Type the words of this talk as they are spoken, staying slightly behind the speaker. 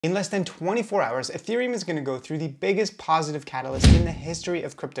In less than 24 hours, Ethereum is going to go through the biggest positive catalyst in the history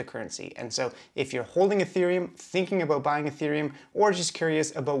of cryptocurrency. And so if you're holding Ethereum, thinking about buying Ethereum, or just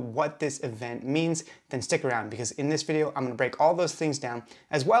curious about what this event means, then stick around, because in this video, I'm going to break all those things down,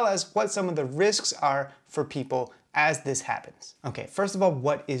 as well as what some of the risks are for people as this happens. Okay, first of all,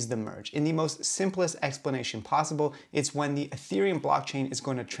 what is the merge? In the most simplest explanation possible, it's when the Ethereum blockchain is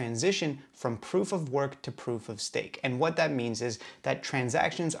going to transition from proof of work to proof of stake. And what that means is that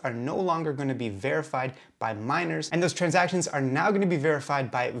transactions are no longer going to be verified by miners, and those transactions are now going to be verified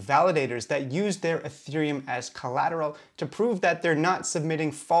by validators that use their Ethereum as collateral to prove that they're not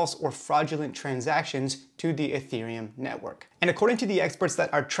submitting false or fraudulent transactions to the Ethereum network. And according to the experts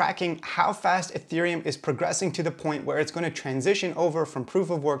that are tracking how fast Ethereum is progressing to the point where it's going to transition over from proof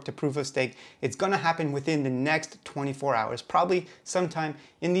of work to proof of stake, it's going to happen within the next 24 hours, probably sometime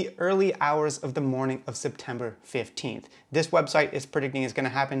in the early hours of the morning of September 15th. This website is predicting it's going to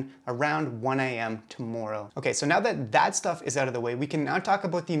happen around 1 a.m. tomorrow. Okay, so now that that stuff is out of the way, we can now talk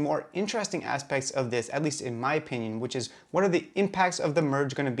about the more interesting aspects of this, at least in my opinion, which is what are the impacts of the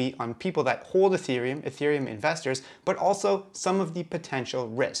merge going to be on people that hold Ethereum, Ethereum investors, but also some of the potential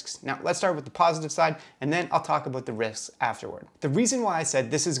risks. Now, let's start with the positive side, and then I'll talk about the risks afterward. The reason why I said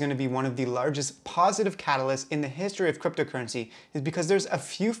this is going to be one of the largest positive catalysts in the history of cryptocurrency is because there's a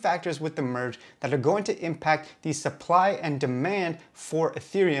few factors with the merge that are going to impact the supply and demand for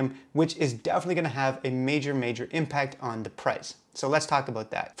Ethereum, which is definitely going to have a major impact on the price. So let's talk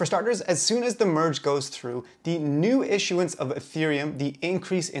about that. For starters, as soon as the merge goes through, the new issuance of Ethereum, the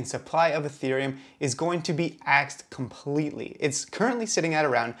increase in supply of Ethereum, is going to be axed completely. It's currently sitting at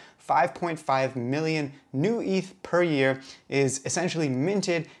around 5.5 million new ETH per year is essentially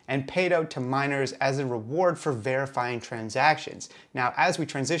minted and paid out to miners as a reward for verifying transactions. Now, as we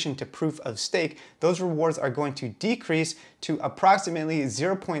transition to proof of stake, those rewards are going to decrease to approximately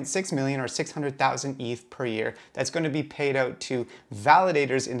 0.6 million or 600,000 ETH per year. That's going to be paid out to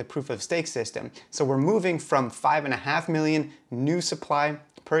validators in the proof of stake system. So we're moving from 5.5 million new supply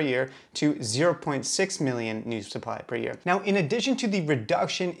per year to 0.6 million new supply per year. Now, in addition to the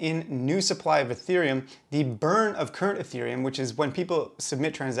reduction in new supply of Ethereum, the burn of current Ethereum, which is when people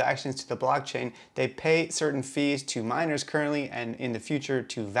submit transactions to the blockchain, they pay certain fees to miners currently and in the future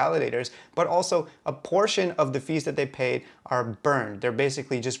to validators, but also a portion of the fees that they paid are burned. They're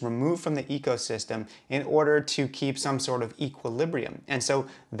basically just removed from the ecosystem in order to keep some sort of equilibrium. And so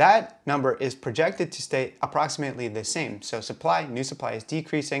that number is projected to stay approximately the same. So new supply is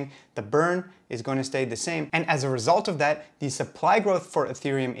decreasing, the burn is going to stay the same. And as a result of that, the supply growth for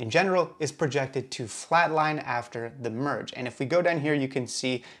Ethereum in general is projected to flatline after the merge. And if we go down here, you can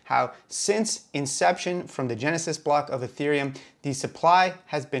see how since inception from the Genesis block of Ethereum, the supply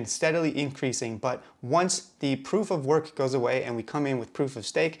has been steadily increasing, but once the proof of work goes away and we come in with proof of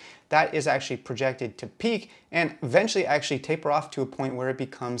stake, that is actually projected to peak and eventually actually taper off to a point where it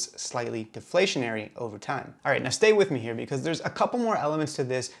becomes slightly deflationary over time. All right, now stay with me here because there's a couple more elements to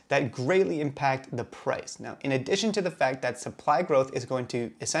this that greatly impact the price. Now, in addition to the fact that supply growth is going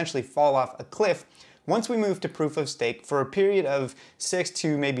to essentially fall off a cliff, once we move to proof of stake for a period of 6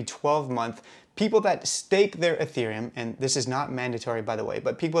 to maybe 12 months, people that stake their Ethereum, and this is not mandatory by the way,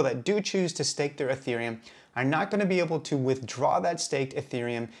 but people that do choose to stake their Ethereum are not going to be able to withdraw that staked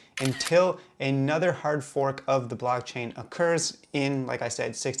Ethereum until another hard fork of the blockchain occurs in, like I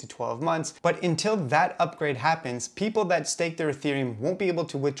said, 6 to 12 months. But until that upgrade happens, people that stake their Ethereum won't be able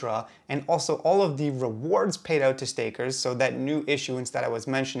to withdraw, and also all of the rewards paid out to stakers, so that new issuance that I was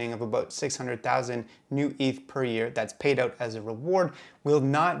mentioning of about 600,000 new ETH per year that's paid out as a reward, will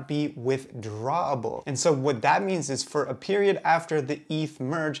not be withdrawable. And so what that means is for a period after the ETH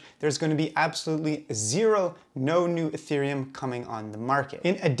merge, there's going to be absolutely no new Ethereum coming on the market.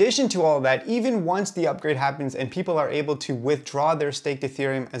 In addition to all that, even once the upgrade happens and people are able to withdraw their staked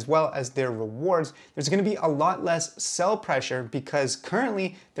Ethereum as well as their rewards, there's going to be a lot less sell pressure because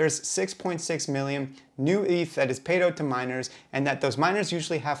currently there's 6.6 million new ETH that is paid out to miners, and that those miners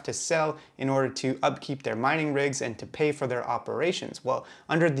usually have to sell in order to upkeep their mining rigs and to pay for their operations. Well,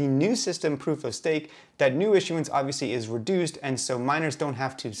 under the new system proof of stake, that new issuance obviously is reduced, and so miners don't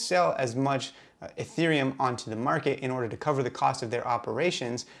have to sell as much Ethereum onto the market in order to cover the cost of their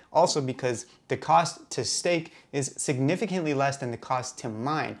operations, also because the cost to stake is significantly less than the cost to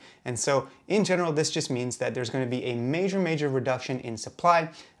mine. And so in general, this just means that there's going to be a major reduction in supply,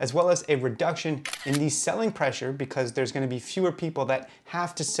 as well as a reduction in the selling pressure, because there's going to be fewer people that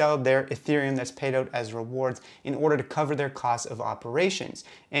have to sell their Ethereum that's paid out as rewards in order to cover their costs of operations.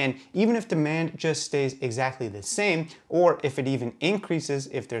 And even if demand just stays exactly the same, or if it even increases,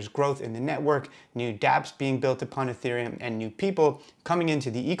 if there's growth in the network new dApps being built upon Ethereum, and new people coming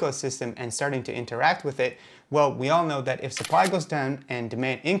into the ecosystem and starting to interact with it, well, we all know that if supply goes down and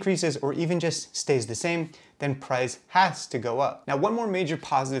demand increases or even just stays the same, then price has to go up. Now, one more major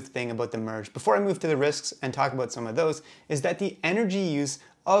positive thing about the merge, before I move to the risks and talk about some of those, is that the energy use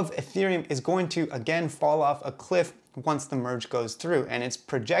of Ethereum is going to again fall off a cliff once the merge goes through, and it's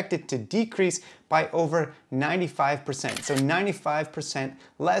projected to decrease by over 95%. So 95%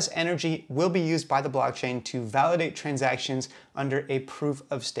 less energy will be used by the blockchain to validate transactions under a proof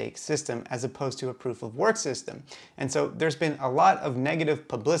of stake system as opposed to a proof of work system. And so there's been a lot of negative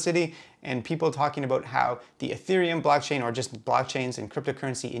publicity and people talking about how the Ethereum blockchain, or just blockchains and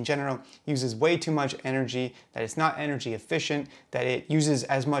cryptocurrency in general, uses way too much energy, that it's not energy efficient, that it uses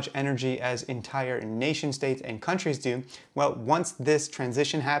as much energy as entire nation states and countries do. Well, once this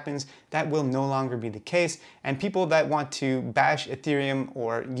transition happens, that will no longer be the case, and people that want to bash Ethereum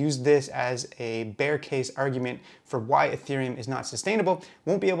or use this as a bear case argument for why Ethereum is not sustainable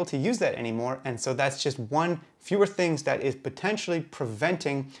won't be able to use that anymore. And so that's just one fewer things that is potentially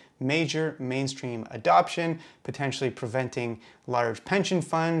preventing major mainstream adoption, potentially preventing large pension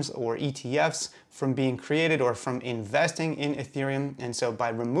funds or ETFs from being created or from investing in Ethereum. And so by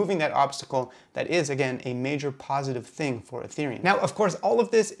removing that obstacle, that is again a major positive thing for Ethereum. Now, of course, all of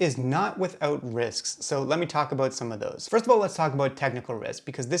this is not without risks. So let me talk about some of those. First of all, let's talk about technical risk,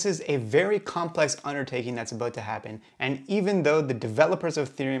 because this is a very complex undertaking that's about to happen. And even though the developers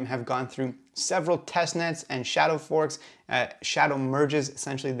of Ethereum have gone through several testnets and shadow forks, shadow merges,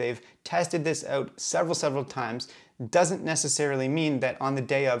 essentially they've tested this out several times, doesn't necessarily mean that on the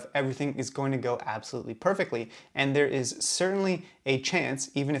day of everything is going to go absolutely perfectly. And there is certainly a chance,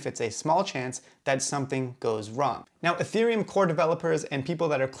 even if it's a small chance, that something goes wrong. Now, Ethereum core developers and people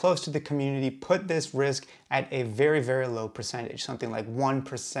that are close to the community put this risk at a very low percentage, something like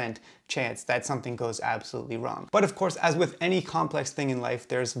 1% chance that something goes absolutely wrong. But of course, as with any complex thing in life,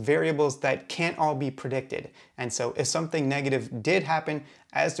 there's variables that can't all be predicted. And so if something negative did happen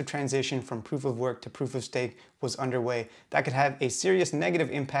as the transition from proof of work to proof of stake was underway, that could have a serious negative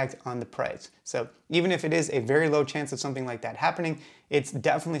impact on the price. So even if it is a very low chance of something like that happening, it's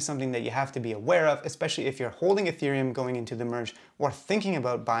definitely something that you have to be aware of, especially if you're holding Ethereum going into the merge or thinking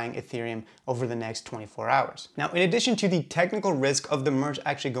about buying Ethereum over the next 24 hours. Now, in addition to the technical risk of the merge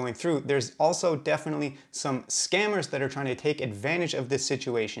actually going through, there's also definitely some scammers that are trying to take advantage of this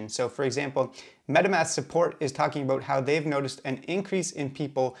situation. So for example, MetaMask support is talking about how they've noticed an increase in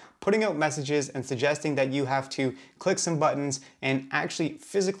people putting out messages and suggesting that you have to click some buttons and actually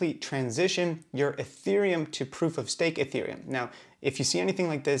physically transition your Ethereum to proof of stake Ethereum. Now, if you see anything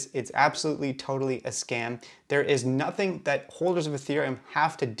like this, it's absolutely totally a scam. There is nothing that holders of Ethereum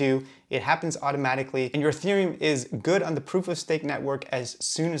have to do. It happens automatically, and your Ethereum is good on the proof of stake network as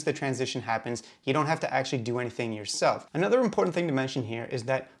soon as the transition happens. You don't have to actually do anything yourself. Another important thing to mention here is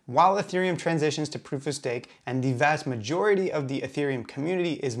that while Ethereum transitions to proof of stake and the vast majority of the Ethereum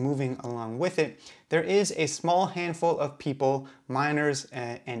community is moving along with it, there is a small handful of people, miners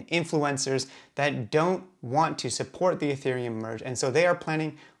and influencers, that don't want to support the Ethereum merge, and so they are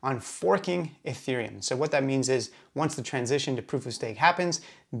planning on forking Ethereum. So what that means is once the transition to proof of stake happens,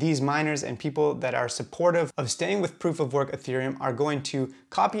 these miners and people that are supportive of staying with proof of work Ethereum are going to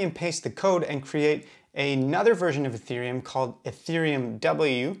copy and paste the code and create another version of Ethereum called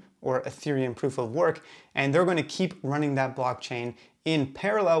ETHW, or Ethereum proof of work, and they're going to keep running that blockchain in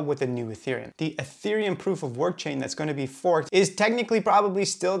parallel with the new Ethereum. The Ethereum proof of work chain that's going to be forked is technically probably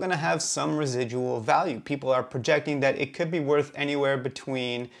still going to have some residual value. People are projecting that it could be worth anywhere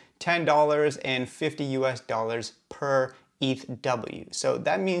between $10 and $50 per ETHW. So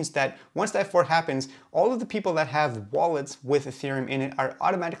that means that once that fork happens, all of the people that have wallets with Ethereum in it are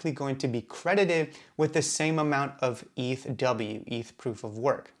automatically going to be credited with the same amount of ETHW, ETH proof of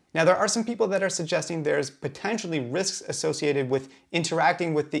work. Now, there are some people that are suggesting there's potentially risks associated with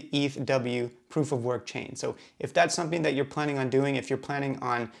interacting with the ETHW proof of work chain. So if that's something that you're planning on doing, if you're planning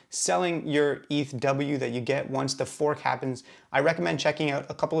on selling your ETHW that you get once the fork happens, I recommend checking out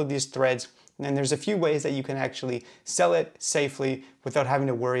a couple of these threads. And there's a few ways that you can actually sell it safely without having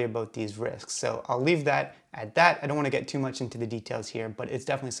to worry about these risks. So I'll leave that at that. I don't want to get too much into the details here, but it's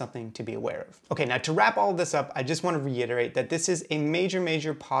definitely something to be aware of. Okay, now to wrap all this up, I just want to reiterate that this is a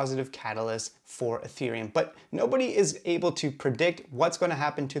major positive catalyst for Ethereum, but nobody is able to predict what's going to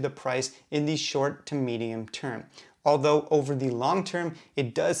happen to the price in the short to medium term. Although over the long term,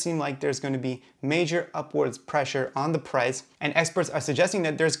 it does seem like there's going to be major upwards pressure on the price, and experts are suggesting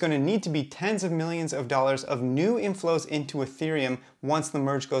that there's going to need to be tens of millions of dollars of new inflows into Ethereum once the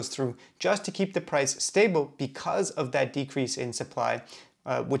merge goes through, just to keep the price stable because of that decrease in supply.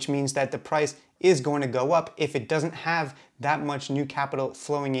 which means that the price is going to go up if it doesn't have that much new capital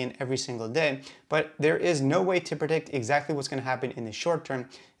flowing in every single day. But there is no way to predict exactly what's going to happen in the short term,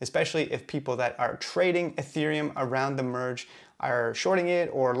 especially if people that are trading Ethereum around the merge are shorting it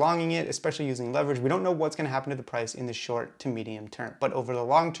or longing it, especially using leverage. We don't know what's going to happen to the price in the short to medium term. But over the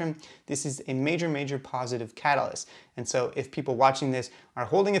long term, this is a major positive catalyst. And so if people watching this are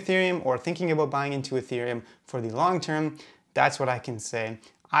holding Ethereum or thinking about buying into Ethereum for the long term, that's what I can say.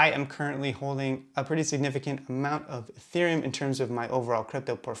 I am currently holding a pretty significant amount of Ethereum in terms of my overall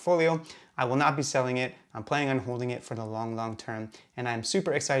crypto portfolio. I will not be selling it. I'm planning on holding it for the long term. And I'm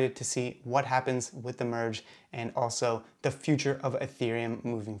super excited to see what happens with the merge and also the future of Ethereum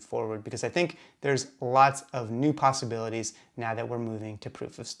moving forward, because I think there's lots of new possibilities now that we're moving to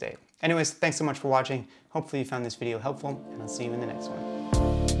proof of stake. Anyways, thanks so much for watching. Hopefully you found this video helpful, and I'll see you in the next one.